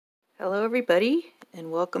Hello everybody, and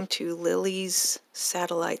welcome to Lily's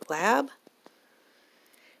Satellite Lab.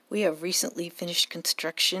 We have recently finished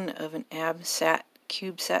construction of an AMSAT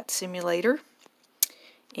CubeSat Simulator,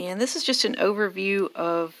 and this is just an overview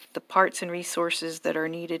of the parts and resources that are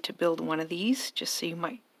needed to build one of these, just so you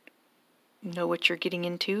might know what you're getting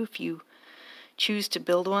into if you choose to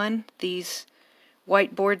build one. These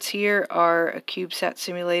whiteboards here are a CubeSat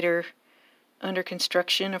Simulator under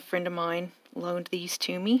construction. A friend of mine loaned these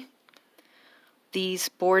to me. These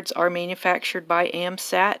boards are manufactured by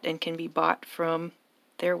AMSAT and can be bought from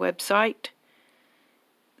their website.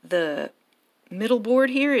 The middle board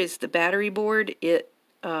here is the battery board. It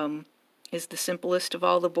is the simplest of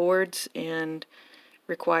all the boards and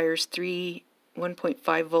requires three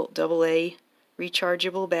 1.5 volt AA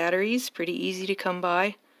rechargeable batteries. Pretty easy to come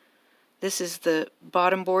by. This is the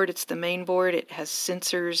bottom board. It's the main board. It has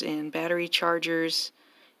sensors and battery chargers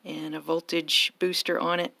and a voltage booster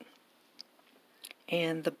on it.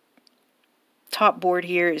 And the top board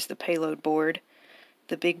here is the payload board.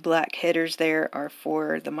 The big black headers there are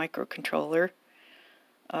for the microcontroller.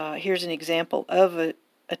 Here's an example of a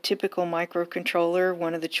typical microcontroller.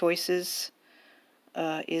 One of the choices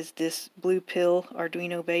is this blue pill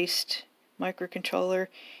Arduino based microcontroller.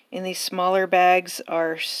 In these smaller bags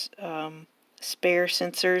are spare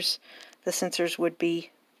sensors. The sensors would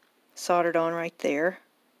be soldered on right there.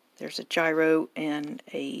 There's a gyro and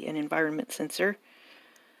an environment sensor.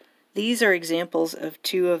 These are examples of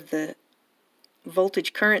two of the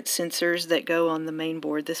voltage current sensors that go on the main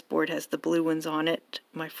board. This board has the blue ones on it.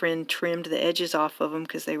 My friend trimmed the edges off of them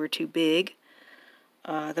because they were too big.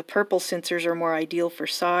 The purple sensors are more ideal for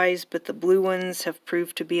size, but the blue ones have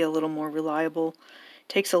proved to be a little more reliable. It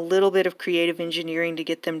takes a little bit of creative engineering to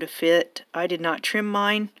get them to fit. I did not trim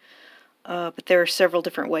mine, but there are several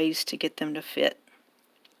different ways to get them to fit.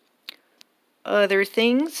 Other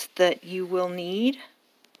things that you will need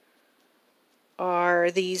are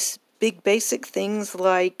these big basic things,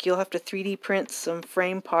 like you'll have to 3D print some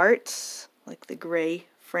frame parts, like the gray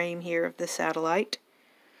frame here of the satellite.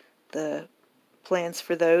 The plans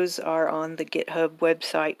for those are on the GitHub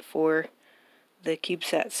website for the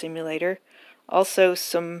CubeSat Simulator. Also,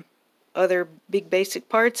 some other big basic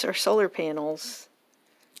parts are solar panels.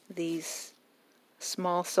 These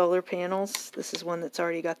small solar panels. This is one that's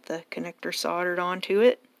already got the connector soldered onto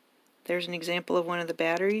it. There's an example of one of the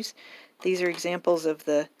batteries. These are examples of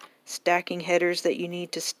the stacking headers that you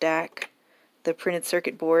need to stack the printed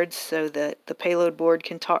circuit boards so that the payload board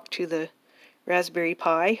can talk to the Raspberry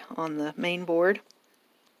Pi on the main board.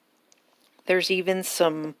 There's even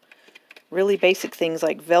some really basic things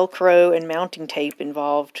like Velcro and mounting tape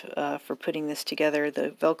involved for putting this together.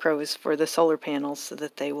 The Velcro is for the solar panels so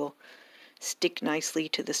that they will stick nicely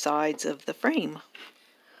to the sides of the frame.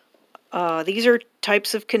 These are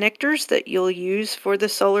types of connectors that you'll use for the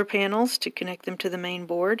solar panels to connect them to the main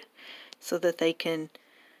board so that they can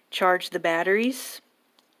charge the batteries.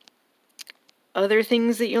 Other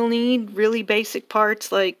things that you'll need, really basic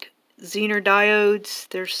parts like Zener diodes.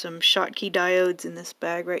 There's some Schottky diodes in this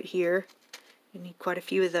bag right here. You need quite a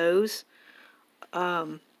few of those.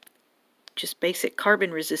 Just basic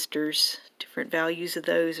carbon resistors. Different values of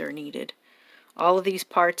those are needed. All of these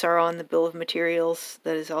parts are on the bill of materials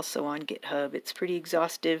that is also on GitHub. It's pretty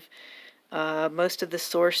exhaustive. Most of the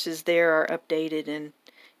sources there are updated, and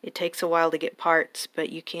it takes a while to get parts, but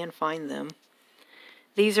you can find them.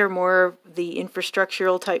 These are more the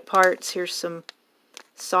infrastructural type parts. Here's some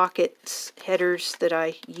sockets, headers that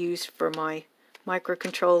I use for my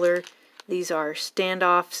microcontroller. These are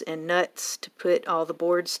standoffs and nuts to put all the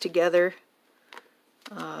boards together.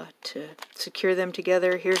 To secure them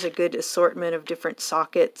together. Here's a good assortment of different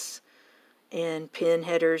sockets and pin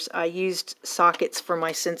headers. I used sockets for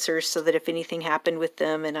my sensors so that if anything happened with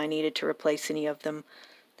them and I needed to replace any of them,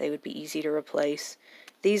 they would be easy to replace.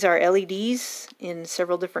 These are LEDs in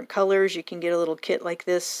several different colors. You can get a little kit like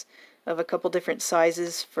this of a couple different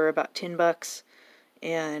sizes for about $10,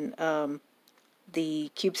 and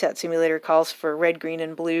the CubeSat Simulator calls for red, green,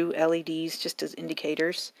 and blue LEDs just as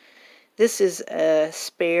indicators. This is a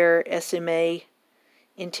spare SMA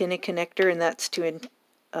antenna connector, and that's to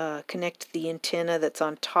connect the antenna that's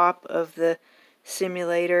on top of the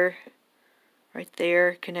simulator. Right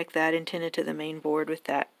there, connect that antenna to the main board with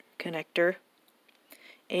that connector.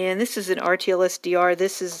 And this is an RTLSDR.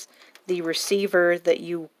 This is the receiver that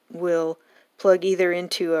you will plug either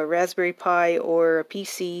into a Raspberry Pi or a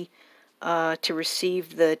PC to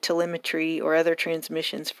receive the telemetry or other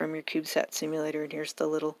transmissions from your CubeSat simulator. And here's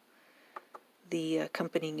the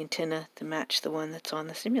accompanying antenna to match the one that's on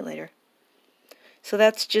the simulator. So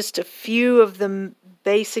that's just a few of the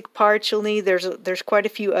basic parts you'll need. There's quite a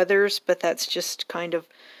few others, but that's just kind of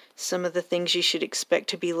some of the things you should expect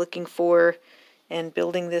to be looking for and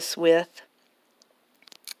building this with.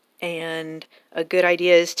 And a good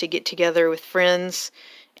idea is to get together with friends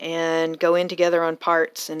and go in together on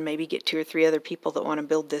parts and maybe get 2 or 3 other people that want to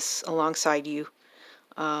build this alongside you.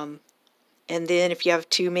 And then if you have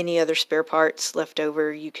too many other spare parts left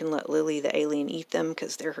over, you can let Lily the alien eat them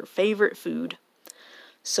because they're her favorite food.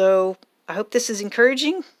 So I hope this is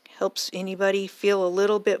encouraging, helps anybody feel a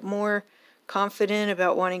little bit more confident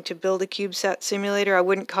about wanting to build a CubeSat simulator. I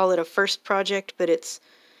wouldn't call it a first project, but it's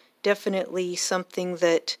definitely something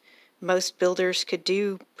that most builders could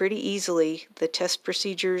do pretty easily. The test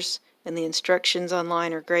procedures and the instructions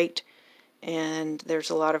online are great, and there's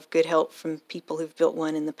a lot of good help from people who've built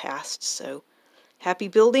one in the past. So happy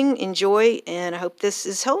building, enjoy, and I hope this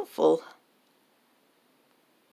is helpful.